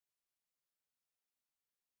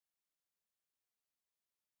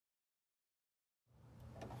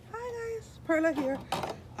Perla here.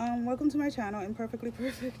 Welcome to my channel, Imperfectly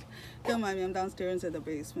Perfect. Don't mind me, I'm downstairs in the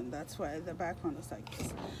basement. That's why the background is like this.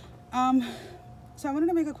 So I wanted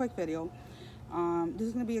to make a quick video. This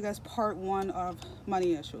is going to be, I guess, part one of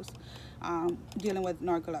money issues. Dealing with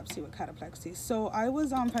narcolepsy, with cataplexy. So I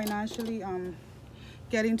was financially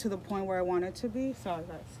getting to the point where I wanted to be. Sorry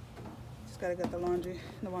guys, just gotta get the laundry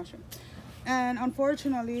in the washroom. And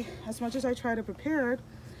unfortunately, as much as I tried to prepare it,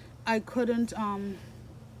 I couldn't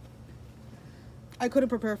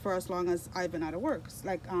prepare for as long as I've been out of work.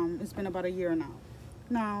 It's been about a year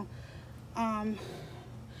now. I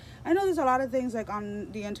know there's a lot of things like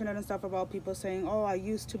on the internet and stuff about people saying, oh, I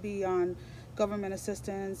used to be on government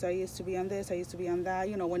assistance, I used to be on this, I used to be on that,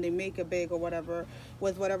 you know, when they make it big or whatever,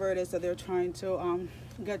 with whatever it is that they're trying to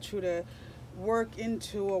get you to work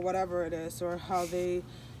into, or whatever it is, or how they,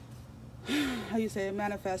 how you say,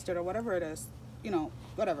 manifest it, or whatever it is, you know,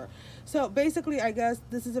 whatever. So basically, I guess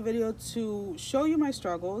this is a video to show you my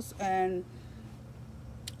struggles and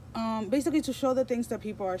basically to show the things that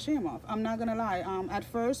people are ashamed of. I'm not gonna lie, at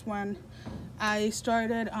first when I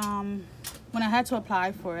started, when I had to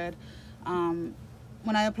apply for it,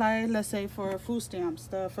 when I applied, let's say, for food stamps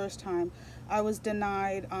the first time, I was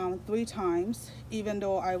denied 3 times, even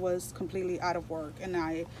though I was completely out of work. And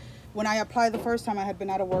when I applied the first time, I had been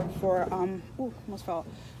out of work for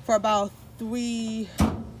for about 3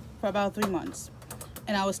 months,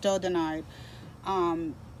 and I was still denied.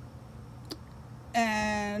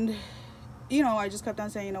 And you know, I just kept on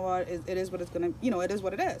saying, you know what, it is what it's gonna, you know, it is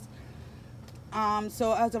what it is.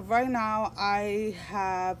 So as of right now, I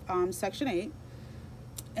have Section 8,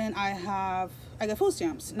 and I get food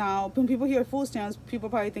stamps. Now, when people hear food stamps, people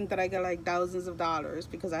probably think that I get like thousands of dollars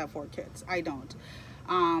because I have 4 kids. I don't.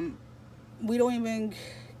 We don't even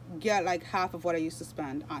get like half of what I used to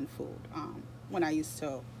spend on food when I used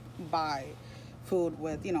to buy food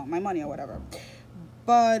with, you know, my money or whatever.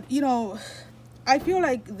 But, you know, I feel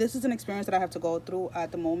like this is an experience that I have to go through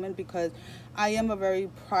at the moment because I am a very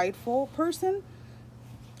prideful person.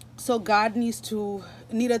 So God needed to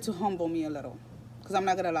humble me a little, because I'm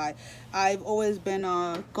not gonna lie, I've always been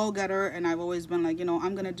a go-getter, and I've always been like, you know,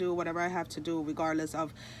 I'm gonna do whatever I have to do regardless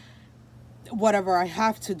of whatever I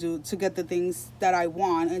have to do to get the things that I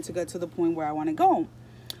want and to get to the point where I want to go.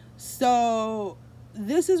 So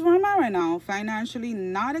this is where I'm at right now, financially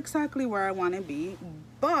not exactly where I want to be,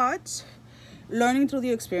 but learning through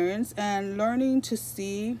the experience and learning to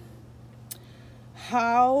see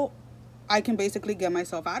how I can basically get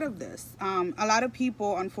myself out of this. A lot of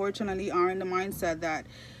people, unfortunately, are in the mindset that,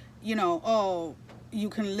 you know, oh, you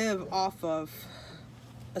can live off of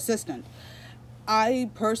assistance. I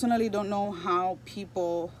personally don't know how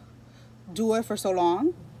people do it for so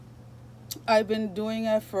long. I've been doing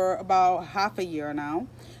it for about half a year now,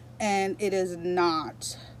 and it's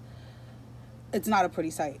not a pretty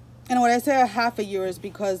sight. And when I say a half a year is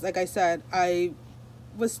because, like I said, I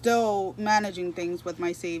was still managing things with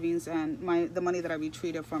my savings and the money that I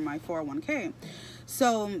retreated from my 401k.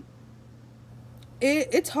 So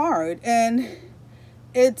it's hard, and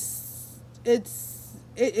it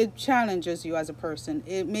challenges you as a person.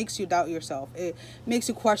 It makes you doubt yourself. It makes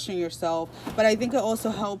you question yourself. But I think it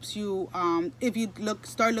also helps you, if you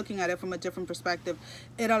start looking at it from a different perspective,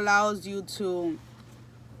 it allows you to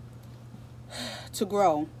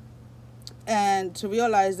grow and to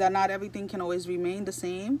realize that not everything can always remain the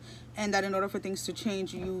same, and that in order for things to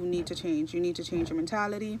change, you need to change. You need to change your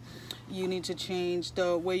mentality. You need to change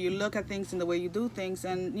the way you look at things and the way you do things.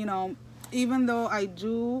 And, you know, even though I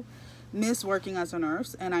do miss working as a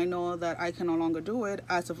nurse, and I know that I can no longer do it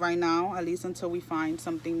as of right now, at least until we find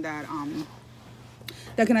something that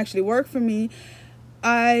can actually work for me,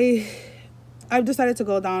 I've decided to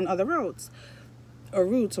go down other routes or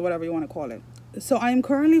whatever you want to call it. So I am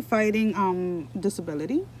currently fighting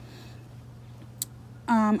disability.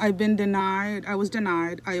 I've been denied. I was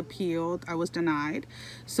denied. I appealed. I was denied.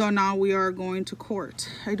 So now we are going to court.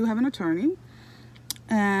 I do have an attorney,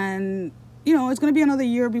 and you know, it's going to be another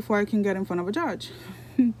year before I can get in front of a judge.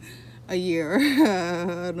 A year.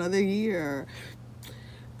 Another year.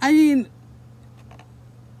 I mean,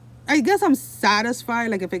 I guess I'm satisfied,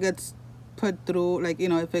 like, if it gets put through, like, you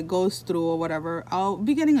know, if it goes through or whatever, I'll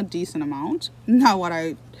be getting a decent amount. Not what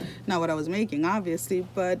I was making, obviously,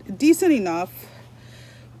 but decent enough.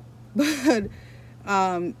 But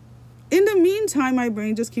in the meantime, my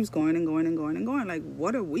brain just keeps going and going and going and going. Like,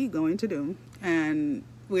 what are we going to do? And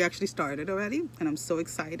we actually started already, and I'm so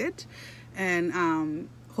excited. And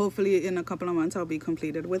hopefully in a couple of months I'll be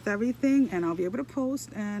completed with everything, and I'll be able to post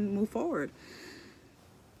and move forward.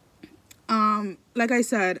 Like I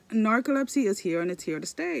said, narcolepsy is here, and it's here to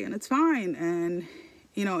stay, and it's fine. And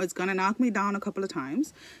You know, it's gonna knock me down a couple of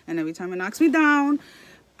times, and every time it knocks me down,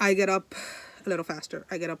 I get up a little faster.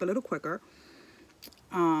 I get up a little quicker.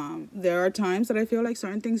 There are times that I feel like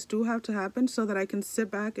certain things do have to happen so that I can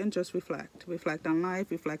sit back and just reflect on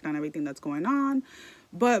life, reflect on everything that's going on.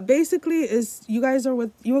 But basically, is you guys are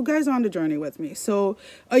on the journey with me. So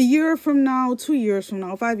a year from now, 2 years from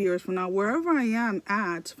now, 5 years from now, wherever I am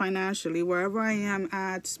at financially, wherever I am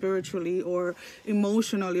at spiritually or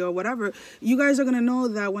emotionally or whatever, you guys are gonna know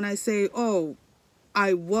that when I say, oh,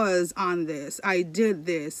 I was on this, I did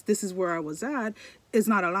this, this is where I was at, it's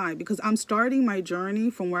not a lie, because I'm starting my journey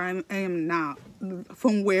from where I am now,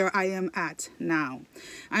 from where I am at now.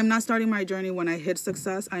 I'm not starting my journey when I hit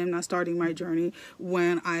success. I am not starting my journey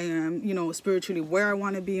when I am, you know, spiritually where I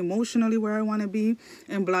want to be, emotionally where I want to be,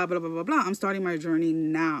 and blah, blah, blah, blah, blah. I'm starting my journey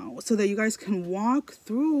now so that you guys can walk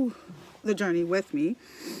through the journey with me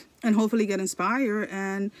and hopefully get inspired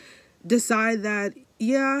and decide that,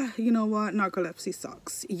 yeah, you know what, narcolepsy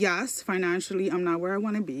sucks. Yes, financially, I'm not where I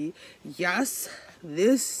want to be. Yes,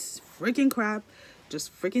 this freaking crap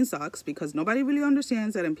just freaking sucks because nobody really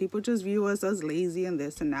understands it and people just view us as lazy and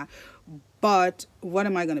this and that. But what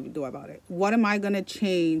am I going to do about it? What am I going to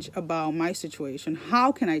change about my situation?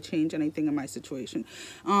 How can I change anything in my situation?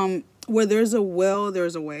 Where there's a will,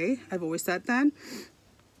 there's a way. I've always said that.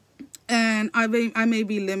 And I may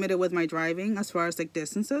be limited with my driving as far as like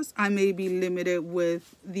distances. I may be limited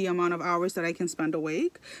with the amount of hours that I can spend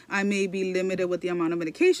awake. I may be limited with the amount of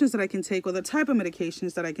medications that I can take or the type of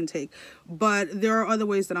medications that I can take. But there are other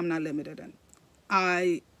ways that I'm not limited in.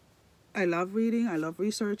 I love reading. I love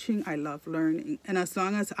researching. I love learning. And as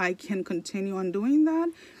long as I can continue on doing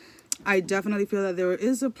that, I definitely feel that there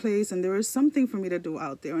is a place and there is something for me to do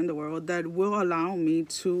out there in the world that will allow me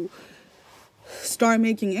to start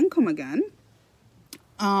making income again,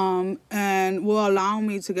 and will allow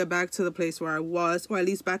me to get back to the place where I was, or at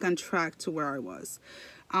least back on track to where I was.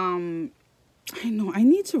 I know I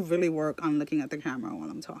need to really work on looking at the camera while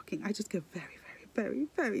I'm talking. I just get very, very, very,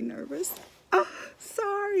 very nervous. Oh,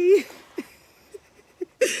 sorry.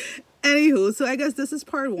 Anywho, so I guess this is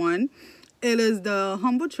part 1. It is the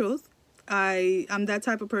humble truth. I'm that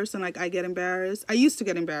type of person, like I get embarrassed. I used to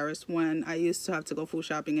get embarrassed when I used to have to go food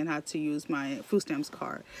shopping and had to use my food stamps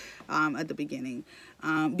card at the beginning,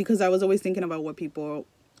 because I was always thinking about what people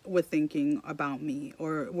were thinking about me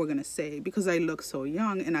or were going to say, because I look so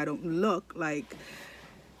young and I don't look like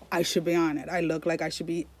I should be on it. I look like I should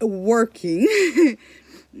be working,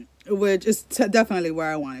 which is definitely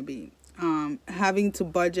where I want to be. Having to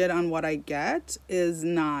budget on what I get is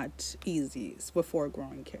not easy with 4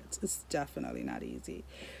 growing kids. It's definitely not easy.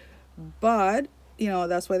 But, you know,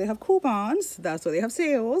 that's why they have coupons. That's why they have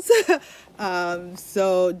sales.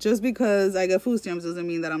 So just because I get food stamps doesn't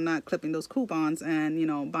mean that I'm not clipping those coupons and, you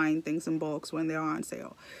know, buying things in bulks when they are on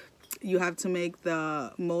sale. You have to make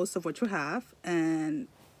the most of what you have. And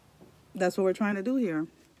that's what we're trying to do here.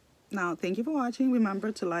 Now, thank you for watching.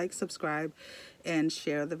 Remember to like, subscribe, and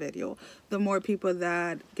share the video. The more people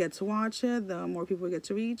that get to watch it, the more people we get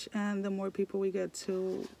to reach, and the more people we get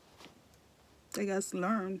to, I guess,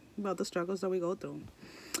 learn about the struggles that we go through.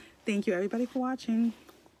 Thank you, everybody, for watching.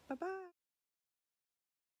 Bye-bye.